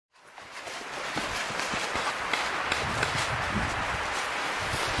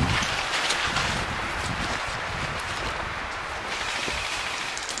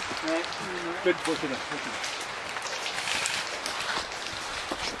Good, working it.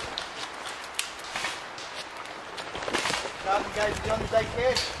 Carbon guys, you on the day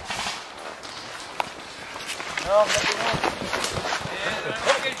case? No, nothing on.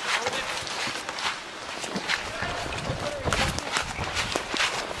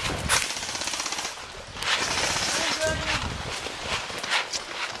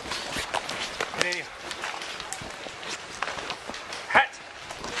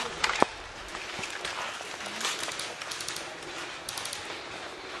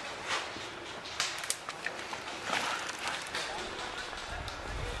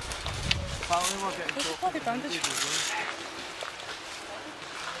 What the bandage?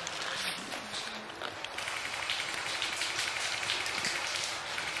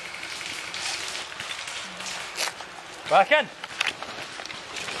 Back in.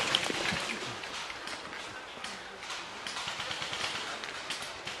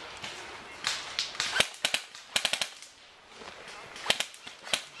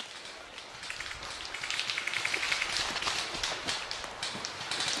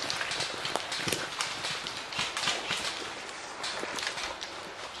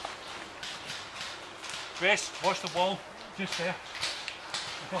 Grace, watch the wall, just there.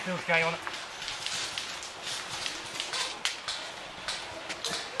 There's nothing else guy on it.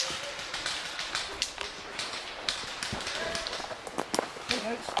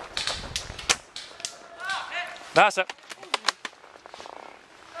 That's it.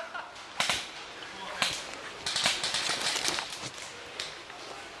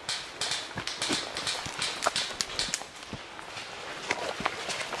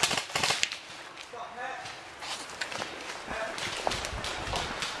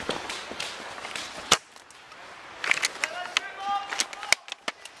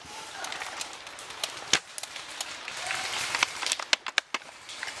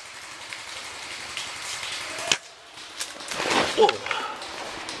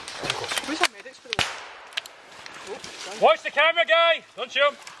 Watch the camera, guy! Don't shoot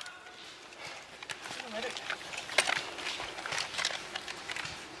him!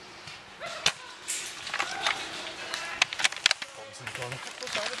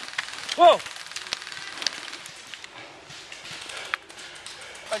 Whoa!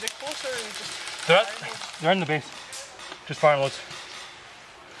 Are they closer and just... They're in the base. Just firing loads.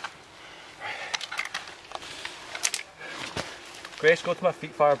 Grace, go to my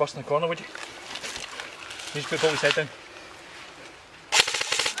feet, fire bust in the corner, would you? You just put both his head down.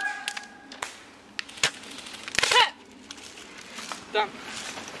 Damn.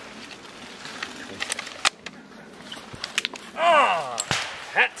 Ah!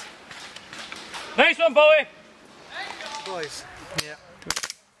 Hit! Nice one, Bowie! Boys. Yeah.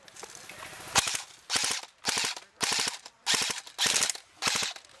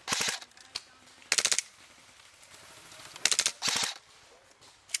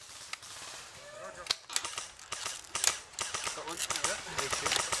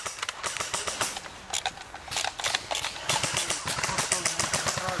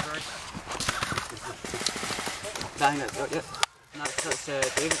 Dang it, yep. No, that's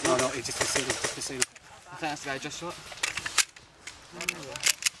David. No, he just seen him, I think that's the guy I just shot.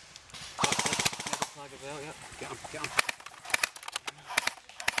 Flag as well, yep. Get him, get him.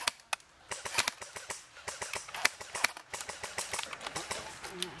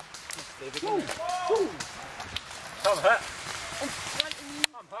 David. I'm hit.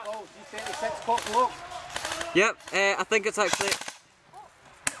 Oh, D36 pop low. Yep, I think it's actually...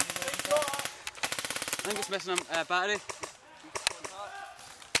 I think it's missing a battery.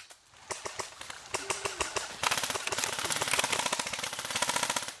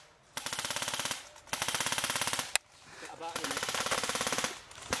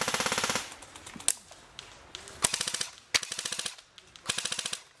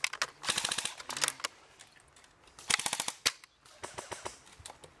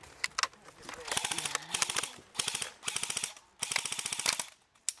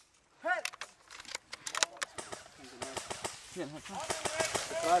 The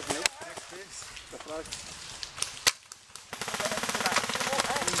flag, mate. The flag.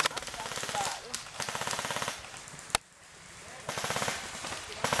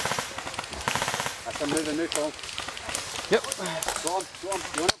 That's a moving new call. Yep. Go on, you want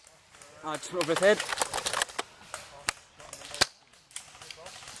him? Just over his head.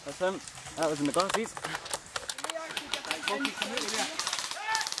 That's him. That was in the glasses.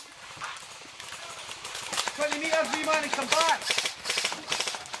 20 metres, wee man, and come back!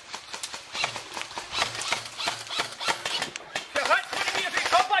 Get hit! 20 metres,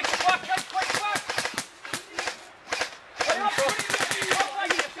 come back! Quick, quick, quick! Hurry up, 20 metres, come back!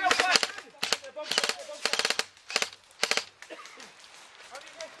 Get yourself back!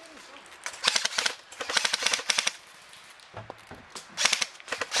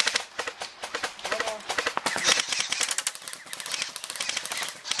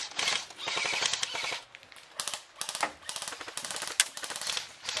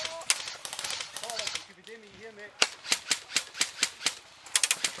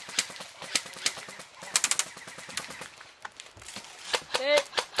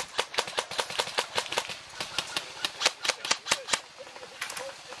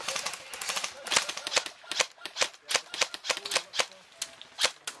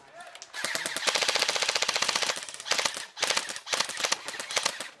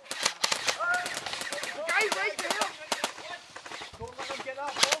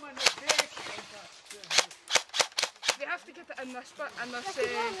 in this bit, in this plastic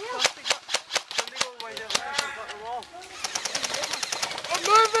bit. We're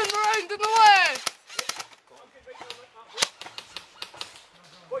moving round in the left!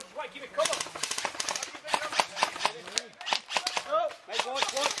 Watch, keep it cover. Oh, right, watch.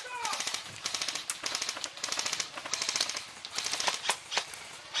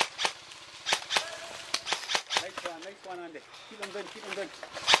 Nice one, Andy. Keep them down. Keep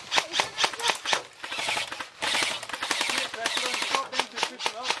pressure on, stop them to push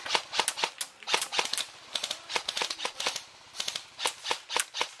them out.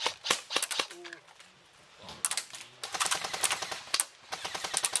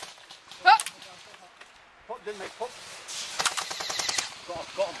 Pop down, mate, pop.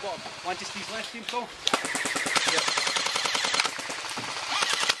 Got him. Want to squeeze left team, Paul? Yep.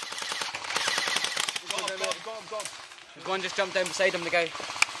 Got him. Go on, just jump down beside him, the guy.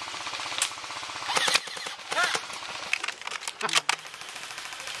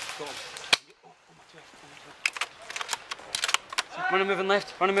 Run him moving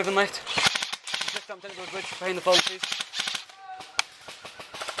left. Just jumped into those woods behind the fallen trees.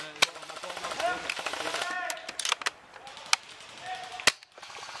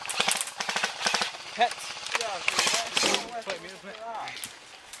 Hit. 20 metres, mate.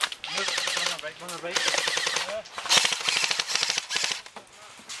 Move it, run on right.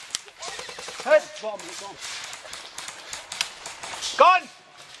 Hit! Bottom. Gone!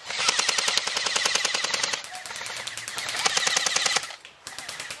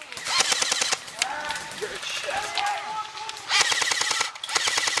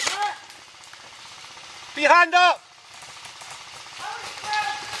 Be hand up!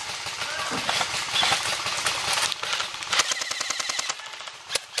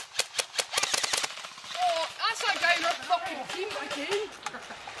 That's that guy in our fucking team again.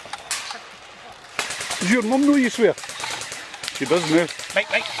 Does your mum know you swear? She does now.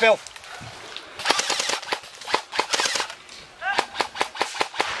 Mike, Phil.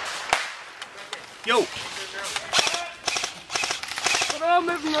 Yo! We're all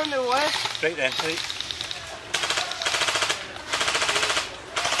moving on the left. Right then, right.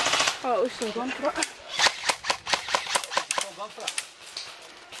 Oh, at least I'm going for it.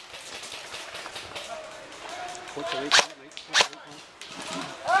 What's the right?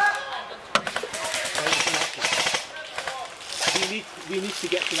 We need to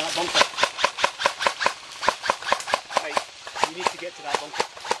get to that bunker. Right, we need to get to that bunker.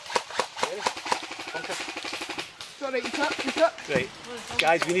 Ready? Bunker. It's alright, you tap. Right,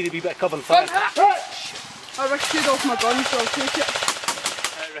 guys, we need a wee bit of cover and fire. I ricocheted off my gun, so I'll take it.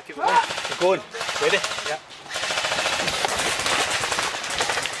 Ricky, we're going. Ready? Yeah.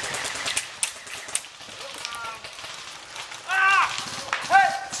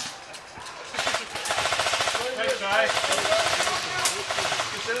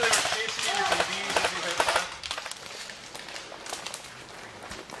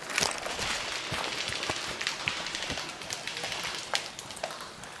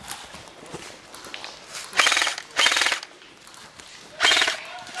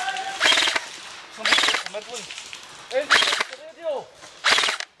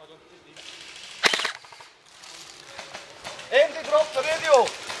 Andy, drop the radio!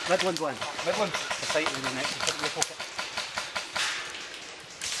 Midland one. Midland. The sight in the next. Put it in your pocket.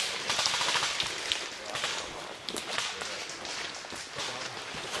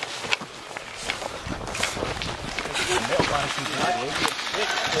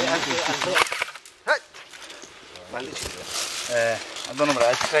 Bandage. I don't know what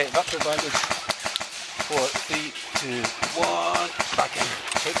it is. Right, that's the bandage. 4, 3, 2, 1. Back in.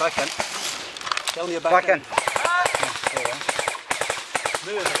 Right, back in. Tell me you're Back in.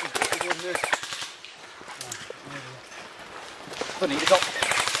 Move. Don't need to go.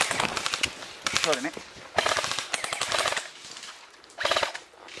 Sorry, mate.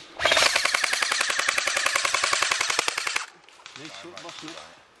 Nice short bus, mate.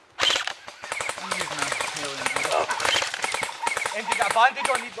 Andy, got a bandage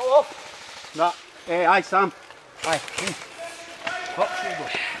on, you go off. Nah. Aye, Sam. Aye. Bucks will go.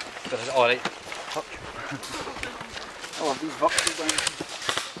 Alright. I love these bucks down.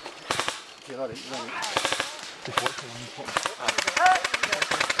 You're alright, you're alright. Just watch the one.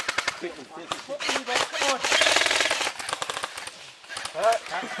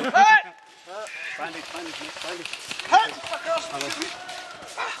 Bandage, mate, bandage. Ow.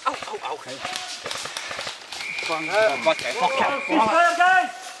 Okay. Ceasefire,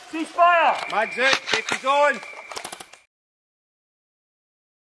 guys! Ceasefire! Mags out, safety's on.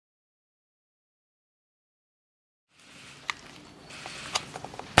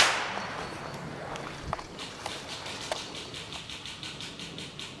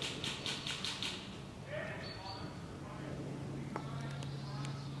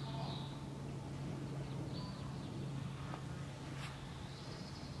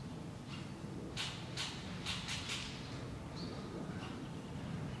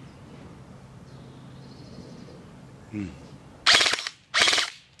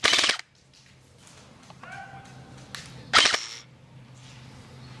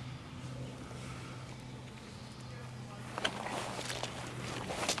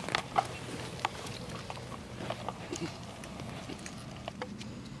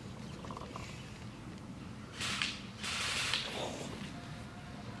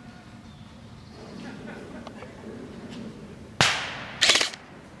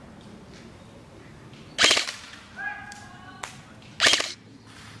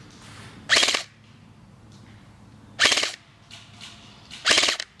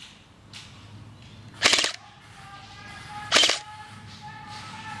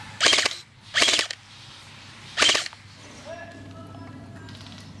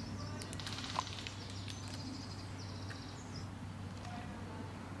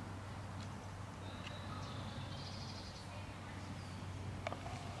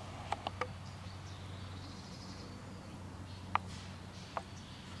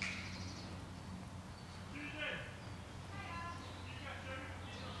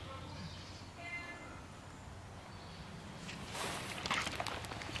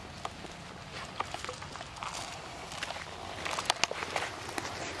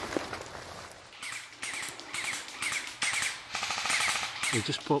 It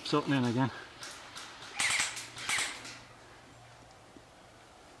just pops up now and again.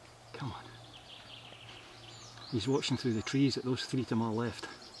 Come on. He's watching through the trees at those three to my left.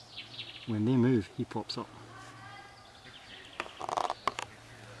 When they move, he pops up.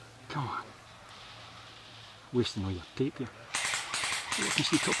 Come on. Wasting all your tape here. You can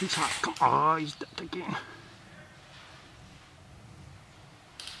see top of his hat. Come on, he's dipped again.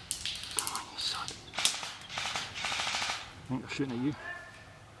 Come on, you son. I think they're shooting at you.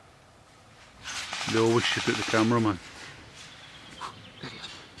 They always shoot at the cameraman. There he is.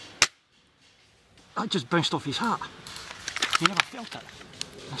 That just bounced off his hat. You never felt it.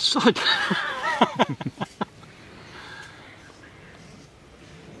 I saw it.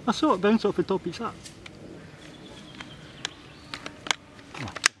 I saw it bounce off the top of his hat. Come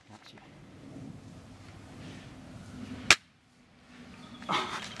on, that's you.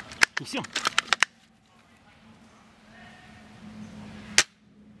 You see him?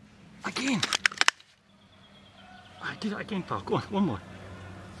 Again! I did it again, pal. Go on, one more.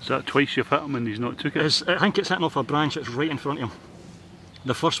 Is that twice you've hit him and he's not took it? I think it's hitting off a branch that's right in front of him.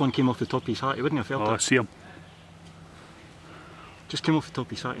 The first one came off the top of his hat, he wouldn't have felt it. I see him. Just came off the top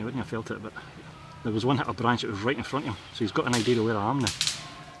of his hat, he wouldn't have felt it, but there was one hit a branch that was right in front of him, so he's got an idea of where I am now.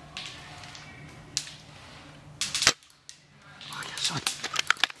 Oh, yeah, son.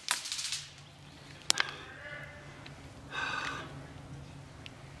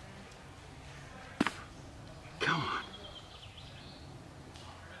 Come on.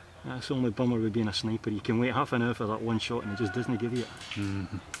 That's the only bummer with being a sniper. You can wait half an hour for that one shot and it just doesn't give you it.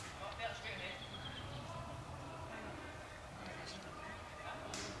 Mm-hmm.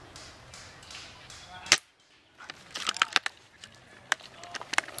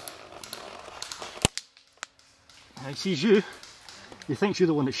 Now he sees you, he thinks you're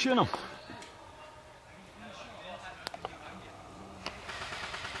the one that's shooting him.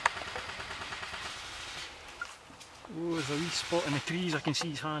 Oh, there's a wee spot in the trees, I can see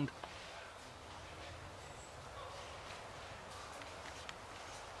his hand.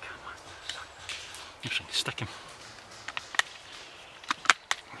 Come on, I'm trying to stick him.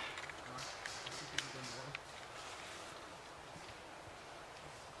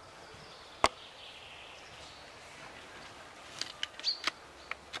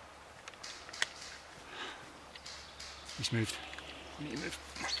 He's moved. You need to move.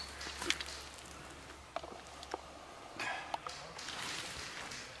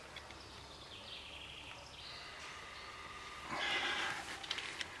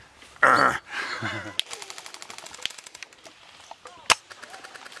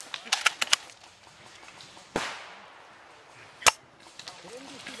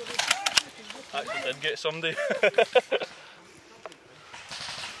 Actually did get somebody.